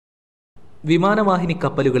വിമാനവാഹിനി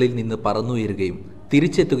കപ്പലുകളിൽ നിന്ന് പറന്നുയരുകയും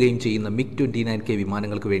തിരിച്ചെത്തുകയും ചെയ്യുന്ന MiG 29K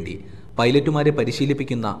വിമാനങ്ങൾക്ക് വേണ്ടി പൈലറ്റുമാരെ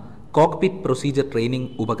പരിശീലിപ്പിക്കുന്ന കോക്ക്പിറ്റ് പ്രൊസീജിയർ ട്രെയിനിംഗ്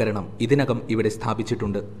ഉപകരണം ഇതിനകം ഇവിടെ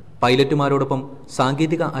സ്ഥാപിച്ചിട്ടുണ്ട്. പൈലറ്റുമാരോടൊപ്പം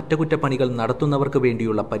സാങ്കേതിക അറ്റകുറ്റപ്പണികൾ നടത്തുന്നവർക്ക്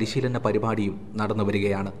വേണ്ടിയുള്ള പരിശീലന പരിപാടിയും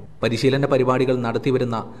നടന്നുവരികയാണ്. പരിശീലന പരിപാടികൾ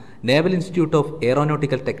നടത്തിവരുന്ന naval institute of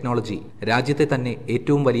aeronautical technology രാജ്യത്തെ തന്നെ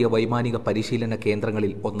ഏറ്റവും വലിയ വൈമാനിക പരിശീലന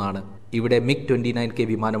കേന്ദ്രങ്ങളിൽ ഒന്നാണ്. ഇവിടെ MiG 29K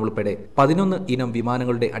വിമാനം ഉൾപ്പെടെ 11 ഇനം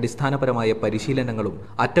വിമാനങ്ങളുടെ അടിസ്ഥാനപരമായ പരിശീലനങ്ങളും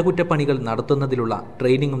അറ്റകുറ്റപ്പണികൾ നടത്തുന്നതിലുള്ള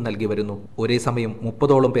ട്രെയിനിങ്ങും നൽകി വരുന്നു. ഒരേ സമയം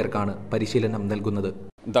 30ഓളം പേർക്കാണ് പരിശീലനം നൽകുന്നത്.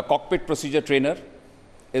 The cockpit procedure trainer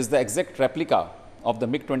is the exact replica of the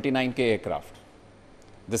MiG 29K aircraft.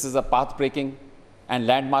 This is a path-breaking and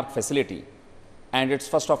landmark facility, and it's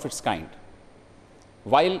first of its kind.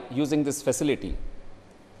 While using this facility,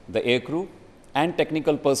 the aircrew and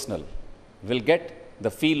technical personnel will get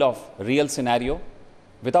the feel of real scenario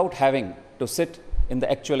without having to sit in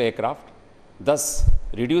the actual aircraft, thus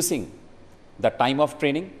reducing the time of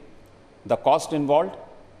training, the cost involved,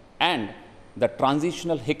 and the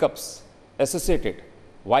transitional hiccups associated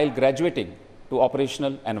while graduating to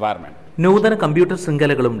operational environment. നൂതന computer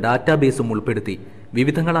ശൃംഖലകളും ഡാറ്റാബേസും ഉൾപ്പെടുത്തി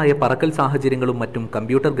വിവിധങ്ങളായ പറക്കൽ സാഹചര്യങ്ങളും മറ്റും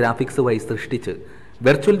computer graphics വഴി സൃഷ്ടിച്ച്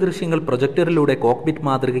virtual ദൃശ്യങ്ങൾ പ്രൊജക്ടറിലൂടെ cockpit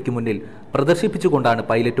മാതൃകയ്ക്ക് മുന്നിൽ പ്രദർശിപ്പിച്ചുകൊണ്ടാണ്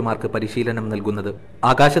പൈലറ്റുമാർക്ക് പരിശീലനം നൽകുന്നത്.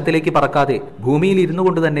 ആകാശത്തിലേക്ക് പറക്കാതെ ഭൂമിയിൽ ഇരുന്നു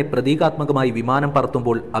കൊണ്ട് തന്നെ പ്രതീകാത്മകമായി വിമാനം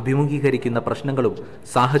പറത്തുമ്പോൾ അഭിമുഖീകരിക്കുന്ന പ്രശ്നങ്ങളും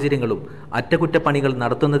സാഹചര്യങ്ങളും അറ്റകുറ്റപ്പണികൾ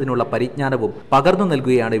നടത്തുന്നതിനുള്ള പരിജ്ഞാനവും പകർന്നു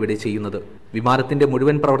നൽകുകയാണ് ഇവിടെ ചെയ്യുന്നത്. വിമാനത്തിന്റെ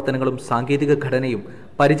മുഴുവൻ പ്രവർത്തനങ്ങളും സാങ്കേതിക ഘടനയും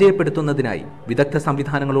പരിചയപ്പെടുത്തുന്നതിനായി വിദഗ്ധ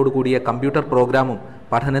സംവിധാനങ്ങളോടുകൂടിയ കമ്പ്യൂട്ടർ പ്രോഗ്രാമും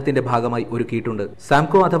പഠനത്തിന്റെ ഭാഗമായി ഒരുക്കിയിട്ടുണ്ട്.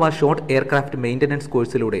 സാംകോ അഥവാ ഷോർട്ട് എയർക്രാഫ്റ്റ് മെയിന്റനൻസ്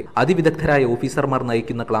കോഴ്സിലൂടെ അതിവിദഗ്ധരായ ഓഫീസർമാർ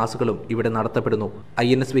നയിക്കുന്ന ക്ലാസുകളും ഇവിടെ നടത്തപ്പെടുന്നു.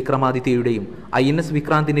 INS വിക്രമാദിത്യയുടെയും INS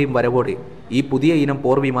വിക്രാന്തിന്റെയും വരവോടെ ഈ പുതിയ ഇനം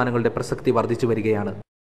പോർ വിമാനങ്ങളുടെ പ്രസക്തി വർദ്ധിച്ചു വരികയാണ്.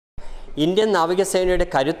 ഇന്ത്യൻ നാവികസേനയുടെ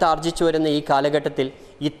കരുത്താർജിച്ചു വരുന്ന ഈ കാലഘട്ടത്തിൽ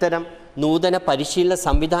ഇത്തരം നൂതന പരിശീലന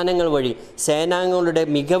സംവിധാനങ്ങൾ വഴി സേനാംഗങ്ങളുടെ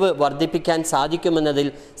മികവ് വർദ്ധിപ്പിക്കാൻ സാധിക്കുമെന്നതിൽ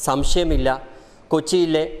സംശയമില്ല.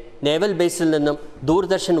 കൊച്ചിയിലെ നേവൽ ബേസിൽ നിന്നും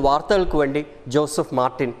ദൂരദർശൻ വാർത്തകൾക്ക് വേണ്ടി ജോസഫ്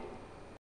മാർട്ടിൻ.